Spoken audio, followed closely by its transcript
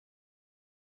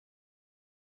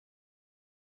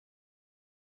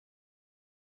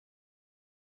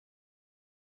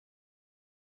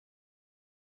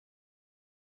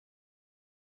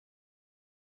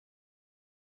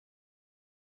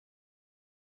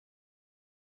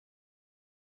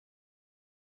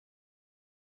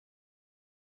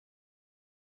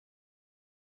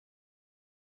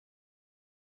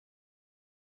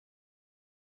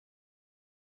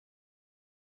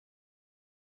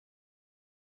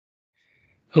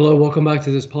Hello, welcome back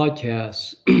to this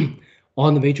podcast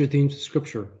on the major themes of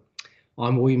Scripture.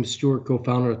 I'm William Stewart,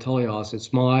 co-founder of Teleos.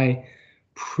 It's my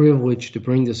privilege to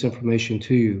bring this information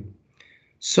to you.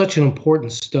 Such an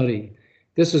important study.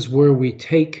 This is where we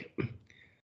take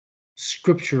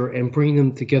Scripture and bring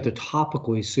them together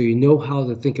topically so you know how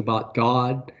to think about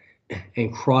God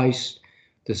and Christ,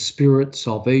 the Spirit,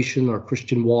 salvation, our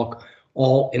Christian walk,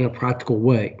 all in a practical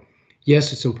way.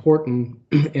 Yes, it's important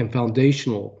and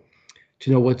foundational to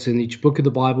know what's in each book of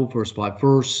the Bible, verse by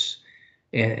verse,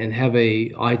 and have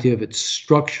a idea of its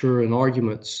structure and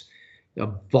arguments, a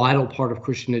vital part of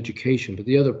Christian education. But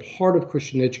the other part of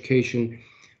Christian education,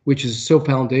 which is so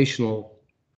foundational,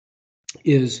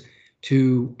 is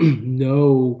to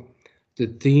know the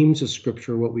themes of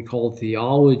Scripture, what we call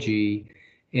theology,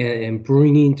 and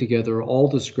bringing together all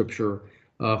the Scripture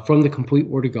from the complete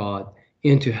Word of God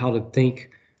into how to think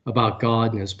about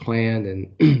God and His plan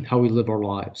and how we live our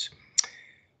lives.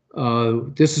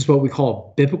 This is what we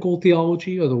call biblical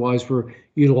theology. Otherwise, we're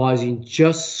utilizing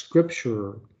just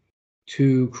Scripture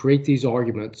to create these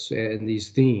arguments and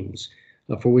these themes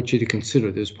for which you to consider.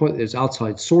 There's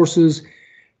outside sources,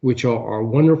 which are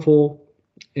wonderful,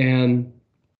 and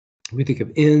we think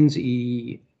of Enns,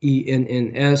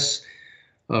 E-N-N-S,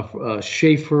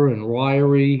 Schaeffer and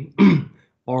Ryrie,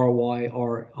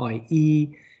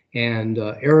 R-Y-R-I-E, and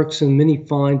Erickson, many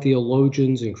fine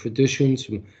theologians and traditions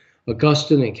from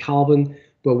Augustine and Calvin,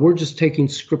 but we're just taking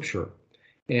Scripture.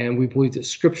 And we believe that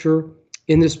Scripture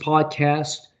in this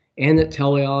podcast and at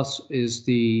Teleos is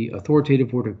the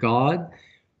authoritative Word of God,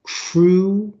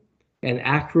 true and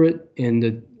accurate in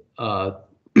the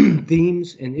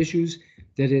themes and issues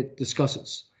that it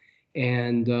discusses.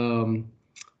 And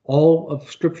all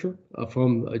of Scripture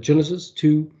from Genesis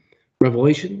to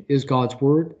Revelation is God's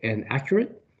Word and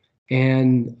accurate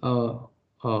and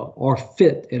are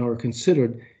fit and are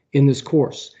considered in this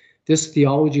course. This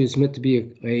theology is meant to be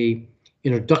a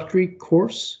introductory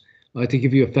course to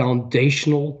give you a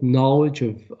foundational knowledge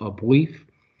of belief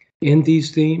in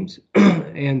these themes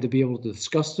and to be able to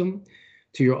discuss them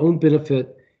to your own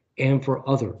benefit and for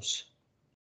others.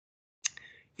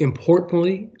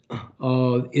 Importantly,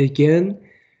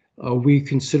 we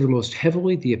consider most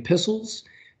heavily the epistles,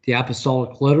 the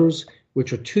apostolic letters,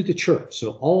 which are to the church.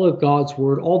 So all of God's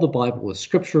Word, all the Bible is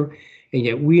Scripture, and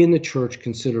yet we in the church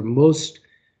consider most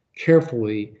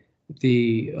carefully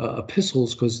the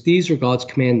epistles because these are God's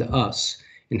command to us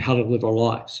in how to live our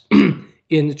lives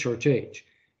in the church age.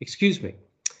 Excuse me.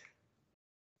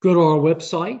 Go to our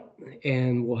website,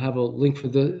 and we'll have a link for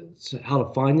how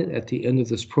to find it at the end of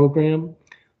this program.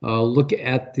 Look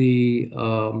at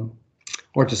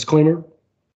our disclaimer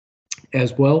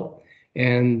as well.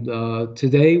 And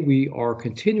today we are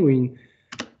continuing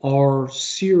our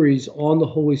series on the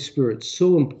Holy Spirit.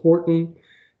 So important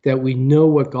that we know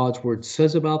what God's Word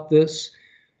says about this.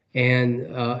 And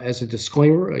as a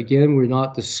disclaimer, again, we're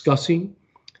not discussing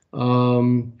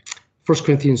 1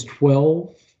 Corinthians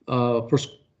 12,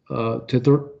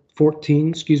 to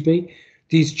 14,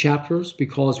 these chapters,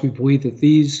 because we believe that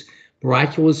these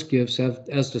miraculous gifts have,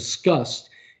 as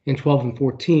discussed in 12 and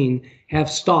 14, have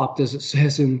stopped, as it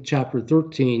says in chapter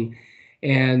 13,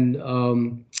 and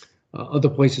other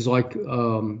places like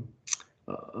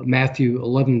Matthew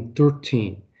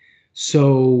 11:13.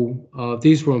 So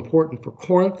these were important for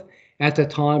Corinth at that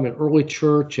time, an early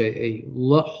church, a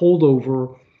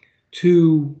holdover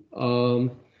to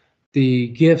the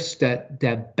gifts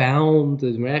that bound,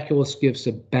 the miraculous gifts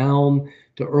that bound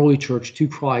the early church to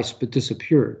Christ but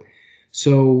disappeared.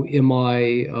 So in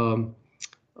my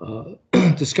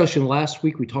discussion last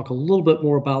week, we talked a little bit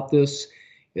more about this.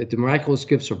 The miraculous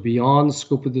gifts are beyond the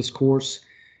scope of this course,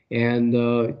 and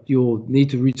you'll need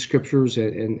to read scriptures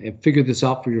and figure this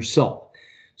out for yourself.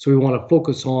 So we want to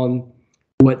focus on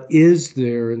what is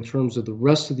there in terms of the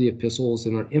rest of the epistles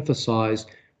and are emphasized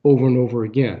over and over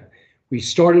again. We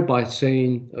started by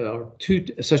saying 2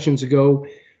 sessions ago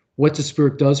what the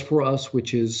Spirit does for us,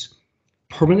 which is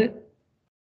permanent.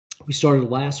 We started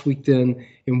last week then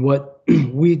in what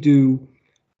we do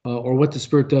or what the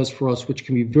Spirit does for us, which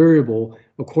can be variable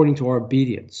according to our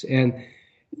obedience. And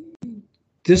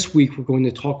this week we're going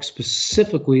to talk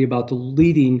specifically about the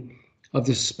leading of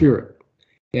the Spirit.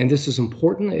 And this is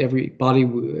important.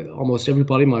 Almost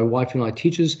everybody, my wife and I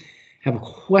teaches, have a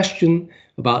question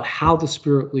about how the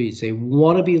Spirit leads. They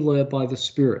want to be led by the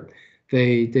Spirit.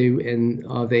 They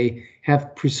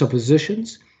have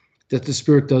presuppositions that the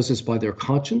Spirit does this by their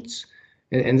conscience,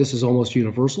 and this is almost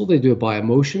universal. They do it by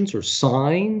emotions or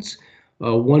signs,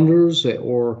 wonders,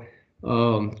 or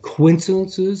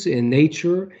coincidences in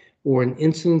nature or in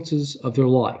incidences of their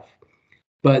life.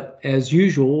 But as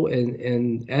usual,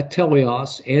 and at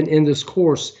Teleos and in this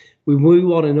course, we really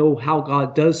want to know how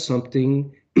God does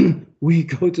something. We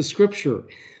go to Scripture.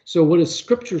 So what does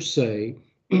Scripture say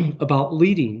about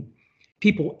leading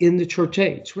people in the church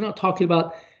age? We're not talking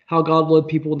about how God led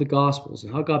people in the Gospels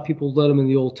and how people led them in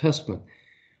the Old Testament.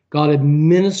 God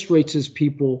administrates his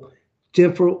people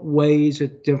different ways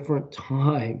at different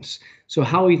times. So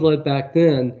how he led back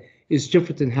then is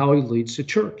different than how he leads the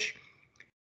church.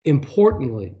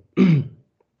 Importantly, the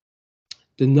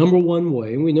number one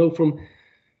way, and we know from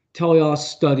Teleos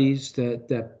studies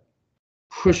that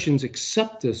Christians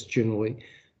accept this generally,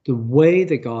 the way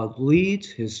that God leads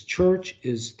his church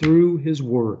is through his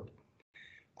word.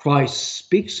 Christ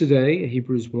speaks today,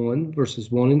 Hebrews 1,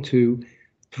 verses 1 and 2,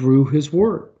 through his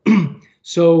word.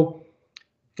 So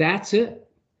that's it.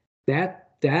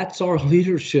 That's our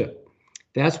leadership.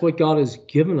 That's what God has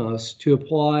given us to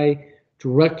apply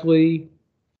directly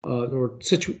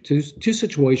to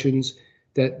situations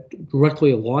that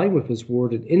directly align with his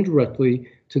word and indirectly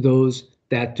to those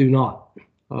that do not.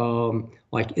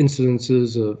 Like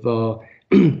incidences of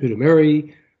who to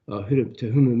marry, to whom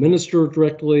to minister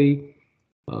directly,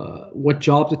 what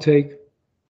job to take,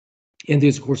 and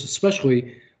these, of course,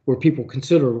 especially where people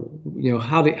consider,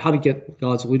 how to get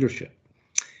God's leadership.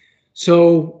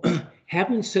 So,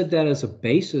 having said that as a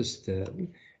basis, then,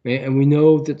 and we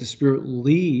know that the Spirit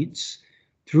leads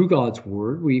through God's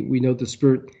word. We know the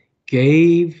Spirit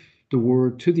gave the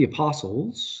word to the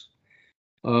apostles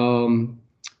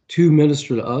to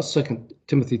minister to us, 2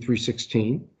 Timothy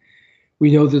 3:16.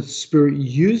 We know that the Spirit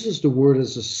uses the word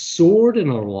as a sword in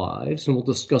our lives, and we'll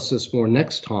discuss this more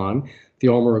next time, the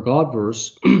armor of God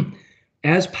verse,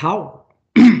 as power.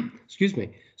 Excuse me.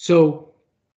 So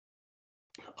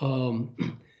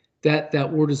that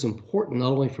word is important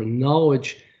not only for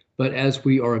knowledge, but as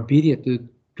we are obedient to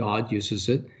God, uses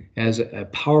it as a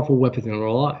powerful weapon in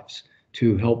our lives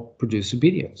to help produce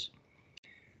obedience.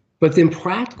 But then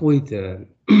practically then,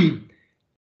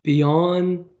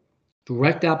 beyond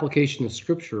direct application of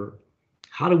Scripture,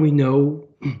 how do we know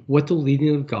what the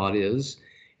leading of God is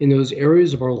in those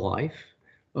areas of our life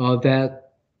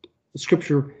that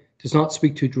Scripture does not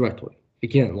speak to directly?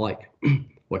 Again, like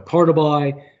what car to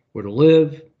buy, where to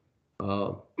live,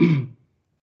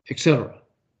 etc.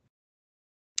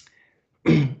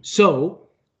 So,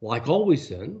 like always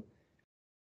then,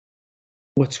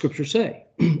 what Scripture say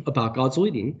about God's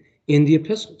leading in the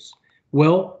epistles?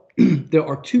 Well, there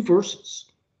are two verses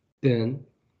then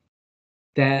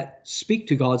that speak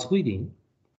to God's leading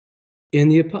in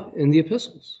the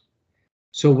epistles.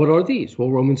 So what are these?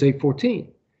 Well, Romans 8:14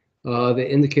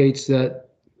 that indicates that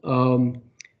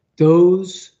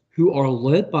those who are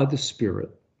led by the Spirit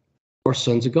are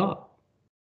sons of God.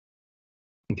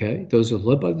 Okay, those who are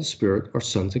led by the Spirit are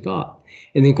sons of God.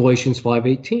 And then Galatians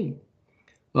 5:18.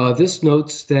 This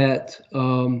notes that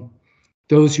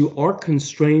those who are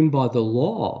constrained by the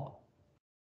law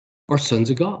are sons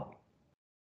of God.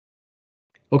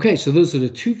 Okay, so those are the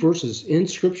two verses in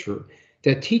Scripture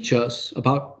that teach us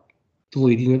about the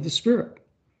leading of the Spirit.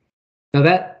 Now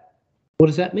what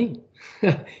does that mean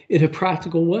in a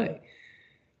practical way?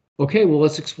 Okay, well,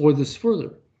 let's explore this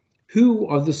further. Who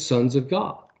are the sons of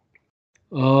God?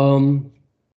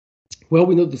 Well,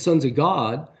 we know the sons of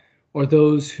God are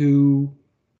those who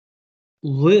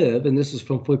live, and this is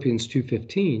from Philippians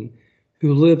 2:15,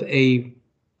 who live a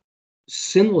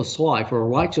sinless life or a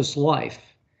righteous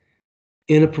life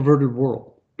in a perverted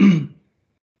world.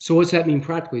 So what's that mean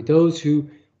practically? Those who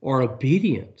are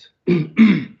obedient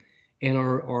and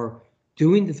are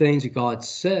doing the things that God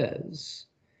says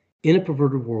in a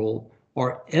perverted world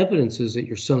are evidences that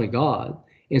you're son of God,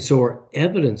 and so are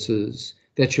evidences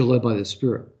that you're led by the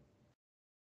Spirit.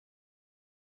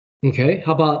 Okay,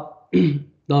 how about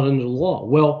not under the law?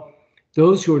 Well,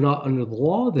 those who are not under the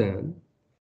law then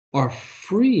are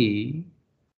free.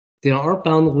 They aren't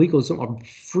bound to legalism, are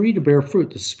free to bear fruit.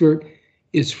 The Spirit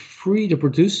is free to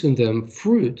produce in them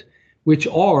fruit, which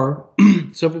are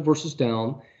several verses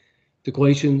down, the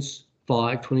Galatians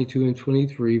 5:22 and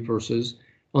 23 verses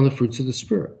on the fruits of the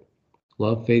Spirit: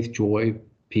 love, faith, joy,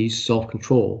 peace,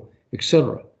 self-control,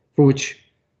 etc.,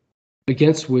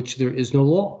 against which there is no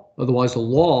law. Otherwise, the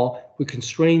law would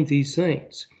constrain these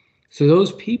things. So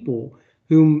those people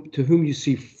to whom you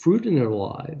see fruit in their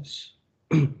lives,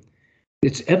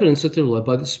 it's evidence that they're led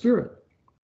by the Spirit.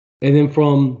 And then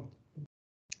from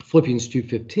Philippians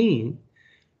 2:15,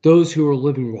 those who are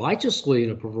living righteously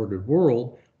in a perverted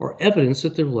world are evidence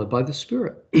that they're led by the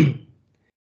Spirit.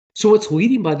 So it's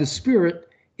leading by the Spirit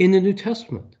in the New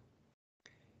Testament.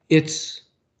 It's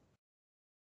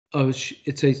as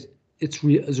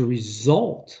a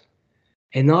result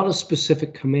and not a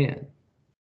specific command,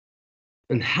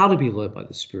 and how to be led by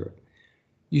the Spirit.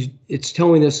 It's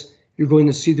telling us you're going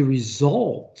to see the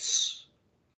results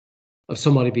of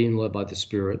somebody being led by the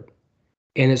Spirit,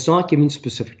 and it's not giving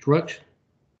specific direction.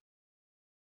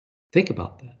 Think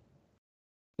about that.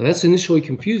 Now, that's initially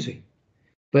confusing,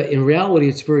 but in reality,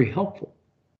 it's very helpful.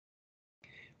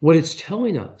 What it's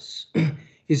telling us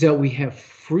is that we have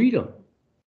freedom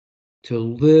to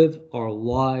live our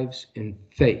lives in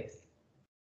faith.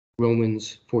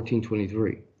 Romans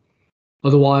 14:23.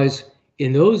 Otherwise,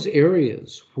 in those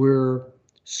areas where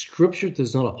Scripture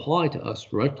does not apply to us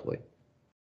directly,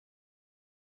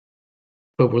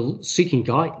 but we're seeking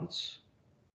guidance,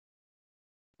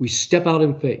 we step out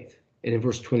in faith. And in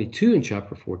verse 22 in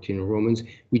chapter 14 of Romans,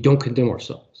 we don't condemn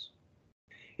ourselves.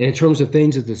 And in terms of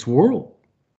things of this world,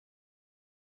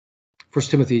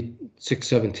 1 Timothy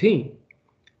 6:17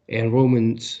 and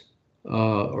 1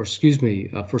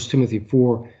 Timothy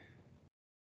 4,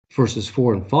 verses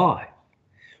 4 and 5,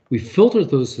 we filter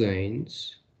those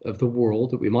things of the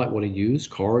world that we might want to use,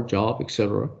 car, job,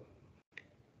 etc.,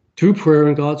 through prayer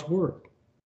and God's word.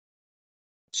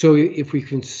 So if we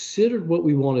consider what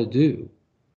we want to do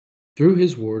through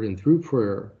his word and through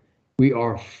prayer, we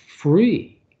are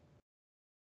free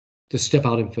to step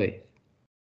out in faith.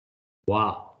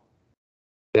 Wow,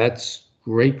 that's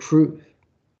great truth.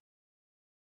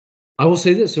 I will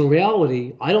say this, in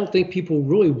reality, I don't think people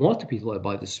really want to be led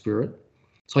by the Spirit.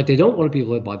 It's like they don't want to be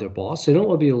led by their boss. They don't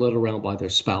want to be led around by their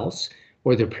spouse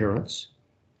or their parents.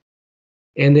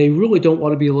 And they really don't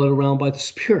want to be led around by the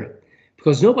Spirit,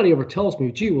 because nobody ever tells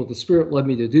me, gee, well, the Spirit led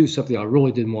me to do something I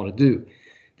really didn't want to do.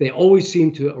 They always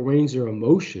seem to arrange their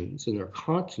emotions and their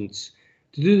conscience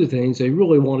to do the things they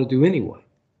really want to do anyway.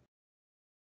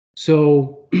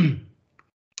 So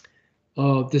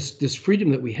this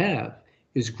freedom that we have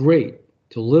is great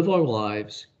to live our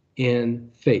lives in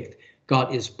faith.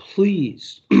 God is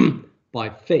pleased by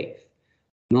faith,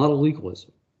 not a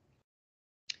legalism.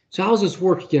 So how does this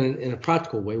work again in a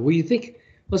practical way? Well,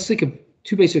 let's think of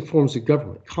two basic forms of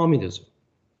government. Communism.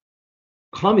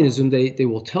 Communism, they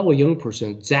will tell a young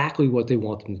person exactly what they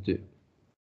want them to do.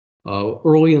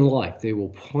 Early in life, they will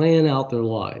plan out their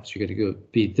lives. You're going to go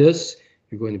be this,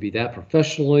 you're going to be that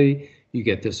professionally, you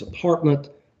get this apartment,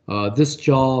 this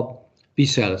job, be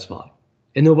satisfied.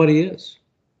 And nobody is.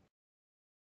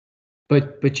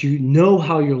 But you know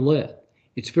how you're led.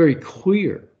 It's very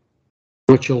clear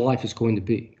what your life is going to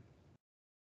be.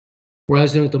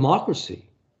 Whereas in a democracy,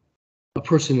 a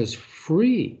person is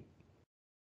free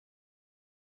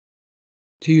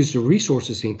to use the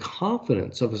resources and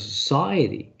confidence of a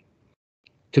society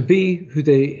to be who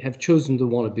they have chosen to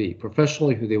want to be,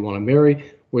 professionally, who they want to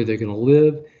marry, where they're going to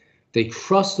live. They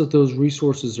trust that those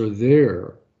resources are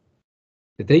there,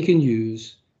 that they can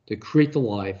use to create the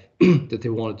life that they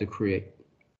wanted to create.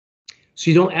 So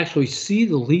you don't actually see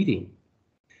the leading,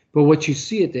 but what you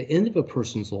see at the end of a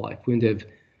person's life, when they've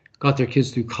got their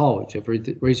kids through college, they've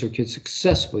raised their kids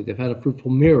successfully, they've had a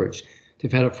fruitful marriage,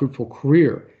 they've had a fruitful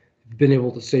career, they've been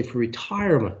able to save for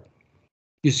retirement,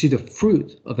 you see the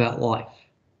fruit of that life.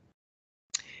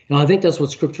 And I think that's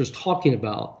what Scripture is talking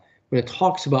about when it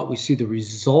talks about we see the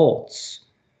results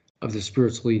of the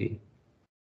Spirit's leading.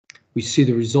 We see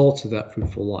the results of that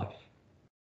fruitful life.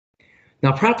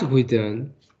 Now, practically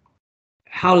then,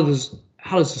 how does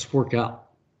this work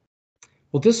out?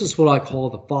 Well, this is what I call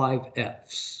the 5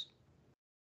 F's.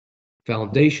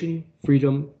 Foundation,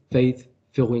 freedom, faith,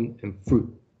 filling, and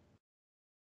fruit.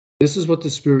 This is what the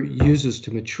Spirit uses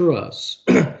to mature us,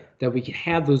 that we can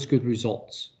have those good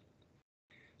results.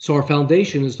 So our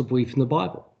foundation is the belief in the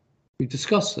Bible. We've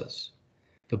discussed this.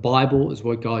 The Bible is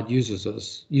what God uses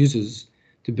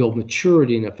to build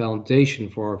maturity and a foundation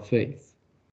for our faith.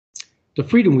 The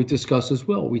freedom we've discussed as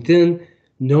well. We then,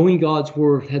 knowing God's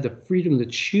word, had the freedom to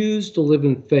choose to live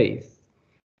in faith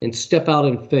and step out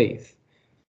in faith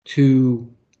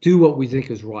to do what we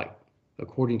think is right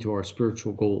according to our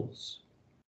spiritual goals.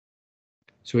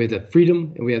 So we have the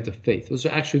freedom and we have the faith. Those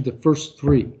are actually the first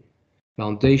 3.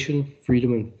 Foundation,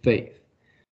 freedom, and faith.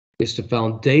 It's the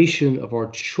foundation of our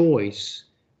choice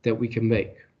that we can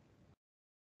make.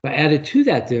 But added to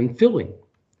that then, filling,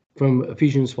 from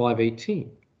Ephesians 5:18.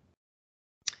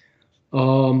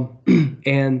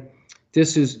 And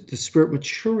this is the Spirit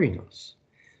maturing us.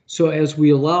 So as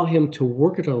we allow him to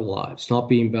work in our lives, not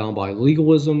being bound by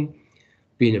legalism,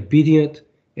 being obedient,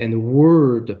 and the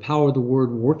word, the power of the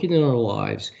word working in our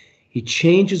lives, he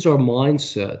changes our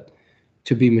mindset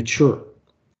to be mature.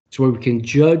 So we can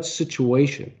judge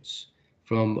situations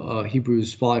from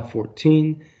Hebrews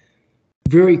 5:14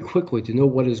 very quickly to know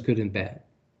what is good and bad.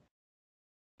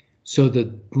 So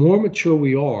the more mature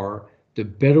we are, the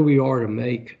better we are to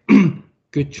make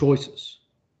good choices.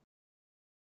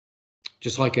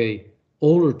 Just like a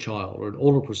older child or an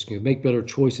older person can make better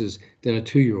choices than a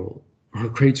 2-year-old or a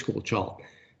grade school child.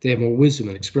 They have more wisdom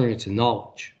and experience and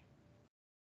knowledge.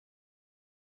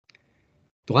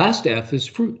 The last F is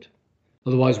fruit.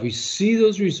 Otherwise, we see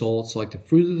those results like the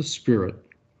fruit of the Spirit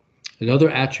and other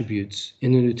attributes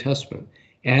in the New Testament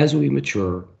as we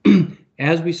mature,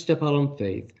 as we step out on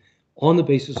faith on the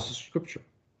basis of Scripture.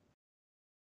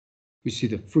 We see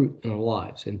the fruit in our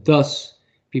lives, and thus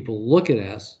people look at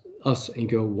us and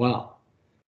go, wow,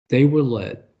 they were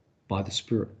led by the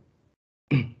Spirit.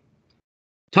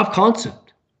 Tough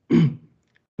concept, but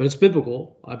it's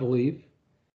biblical, I believe.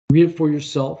 Read it for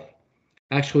yourself.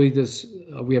 Actually,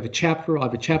 we have a chapter. I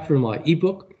have a chapter in my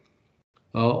ebook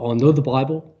on Know the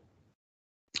Bible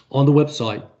on the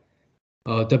website,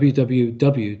 www.teleos,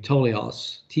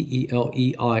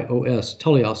 T-E-L-E-I-O-S,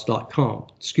 teleos.com.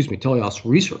 Excuse me,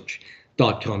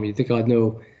 teleosresearch.com. You'd think I'd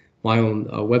know my own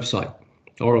website,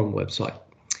 our own website.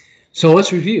 So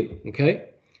let's review,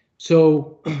 okay?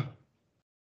 So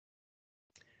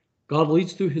God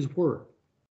leads through his word,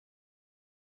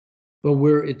 but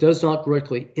where it does not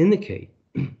directly indicate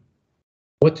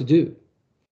what to do,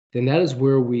 then that is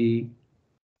where we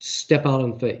step out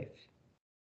in faith.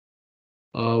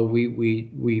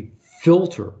 We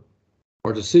filter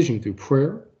our decision through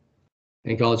prayer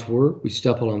and God's word. We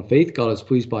step out on faith. God is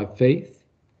pleased by faith.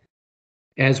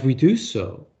 As we do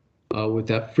so, with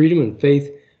that freedom and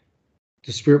faith,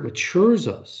 the Spirit matures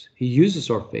us. He uses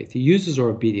our faith. He uses our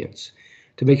obedience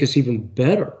to make us even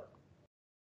better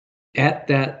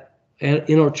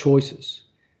in our choices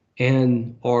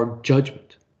and our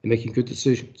judgment and making good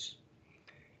decisions.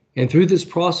 And through this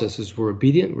process, as we're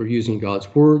obedient, we're using God's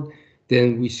word,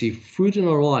 then we see fruit in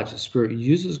our lives. The Spirit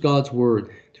uses God's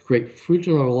word to create fruit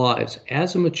in our lives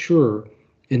as a mature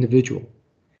individual.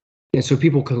 And so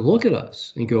people can look at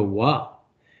us and go, wow,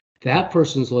 that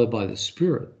person's led by the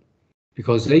Spirit,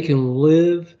 because they can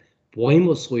live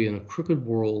blamelessly in a crooked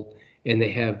world, and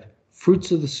they have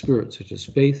fruits of the Spirit, such as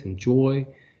faith and joy,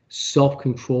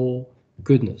 self-control,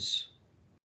 goodness,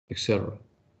 etc.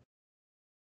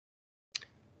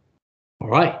 All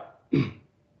right.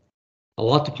 A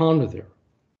lot to ponder there.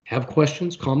 Have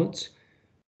questions, comments,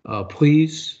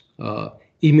 please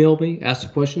email me, ask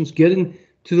the questions, get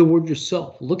into the word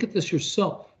yourself. Look at this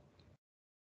yourself.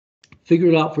 Figure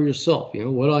it out for yourself. You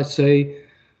know, what I say,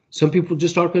 some people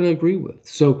just aren't going to agree with.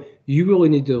 So you really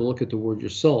need to look at the word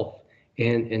yourself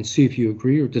and see if you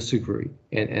agree or disagree,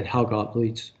 and how God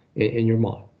leads in your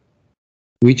mind.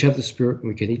 We each have the Spirit, and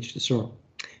we can each discern.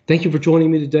 Thank you for joining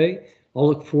me today. I'll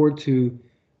look forward to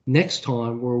next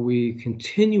time, where we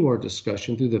continue our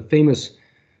discussion through the famous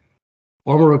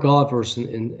Armor of God verse,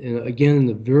 and again, in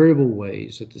the variable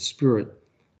ways that the Spirit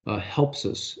helps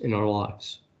us in our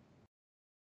lives.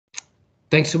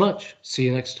 Thanks so much. See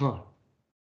you next time.